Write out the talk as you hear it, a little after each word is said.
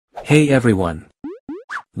Hey everyone!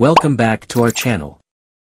 Welcome back to our channel.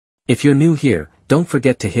 If you're new here, don't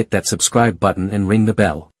forget to hit that subscribe button and ring the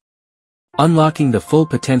bell. Unlocking the full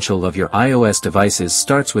potential of your iOS devices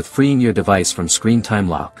starts with freeing your device from screen time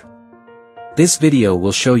lock. This video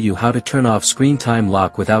will show you how to turn off screen time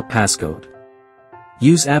lock without passcode.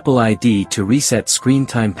 Use Apple ID to reset screen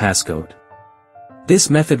time passcode. This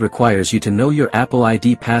method requires you to know your Apple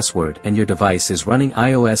ID password and your device is running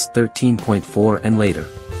iOS 13.4 and later.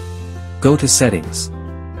 Go to Settings.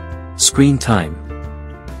 Screen Time.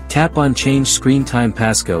 Tap on Change Screen Time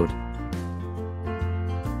Passcode.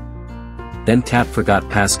 Then tap Forgot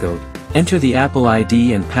Passcode. Enter the Apple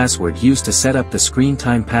ID and password used to set up the screen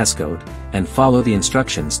time passcode, and follow the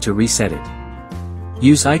instructions to reset it.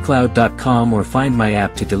 Use iCloud.com or Find My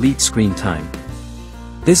app to delete screen time.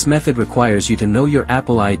 This method requires you to know your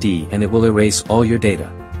Apple ID and it will erase all your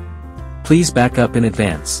data. Please back up in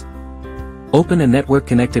advance. Open a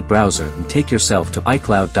network-connected browser and take yourself to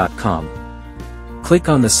iCloud.com. Click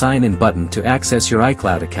on the Sign In button to access your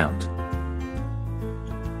iCloud account.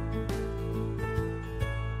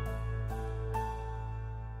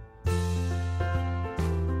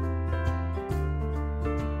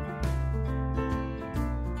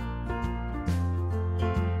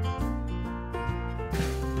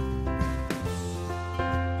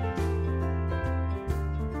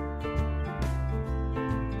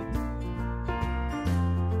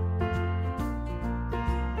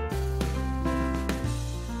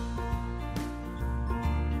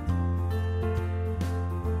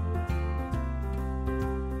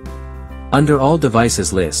 Under All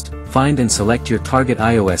Devices list, find and select your target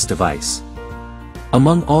iOS device.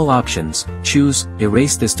 Among all options, choose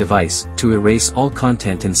Erase this device to erase all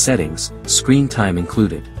content in settings, screen time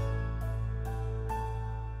included.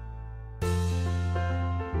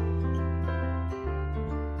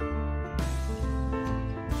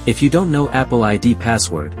 If you don't know Apple ID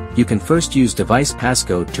password, you can first use Device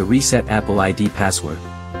Passcode to reset Apple ID password.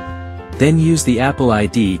 Then use the Apple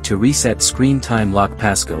ID to reset screen time lock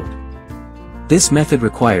passcode. This method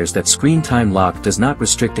requires that screen time lock does not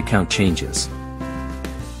restrict account changes.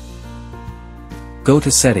 Go to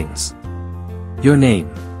Settings. Your name.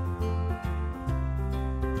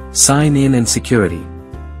 Sign in and security.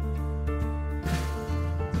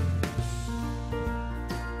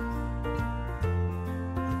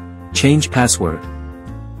 Change password.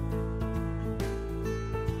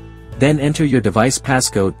 Then enter your device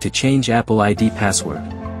passcode to change Apple ID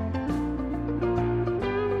password.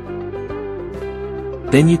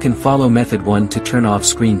 Then you can follow method 1 to turn off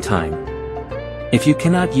screen time. If you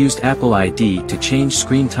cannot use Apple ID to change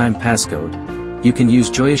screen time passcode, you can use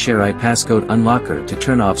Joyoshare iPasscode Unlocker to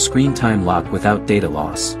turn off screen time lock without data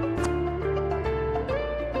loss.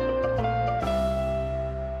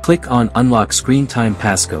 Click on Unlock Screen Time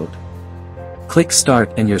Passcode. Click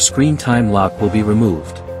Start and your screen time lock will be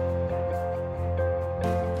removed.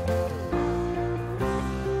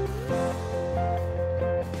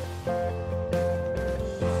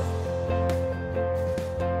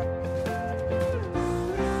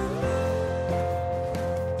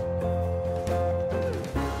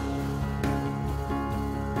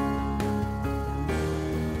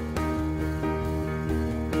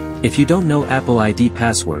 If you don't know Apple ID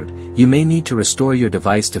password, you may need to restore your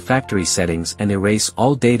device to factory settings and erase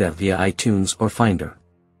all data via iTunes or Finder.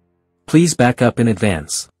 Please back up in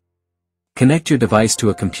advance. Connect your device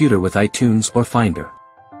to a computer with iTunes or Finder.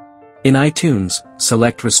 In iTunes,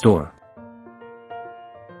 select Restore.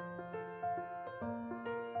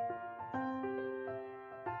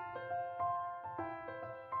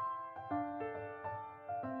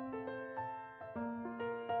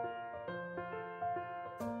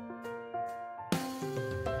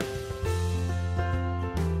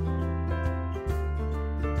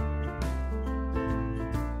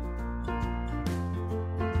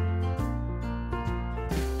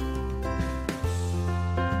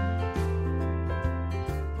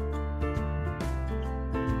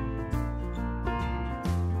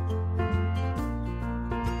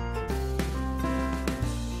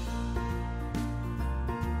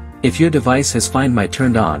 If your device has Find My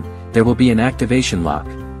turned on, there will be an activation lock,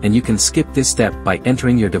 and you can skip this step by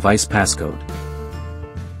entering your device passcode.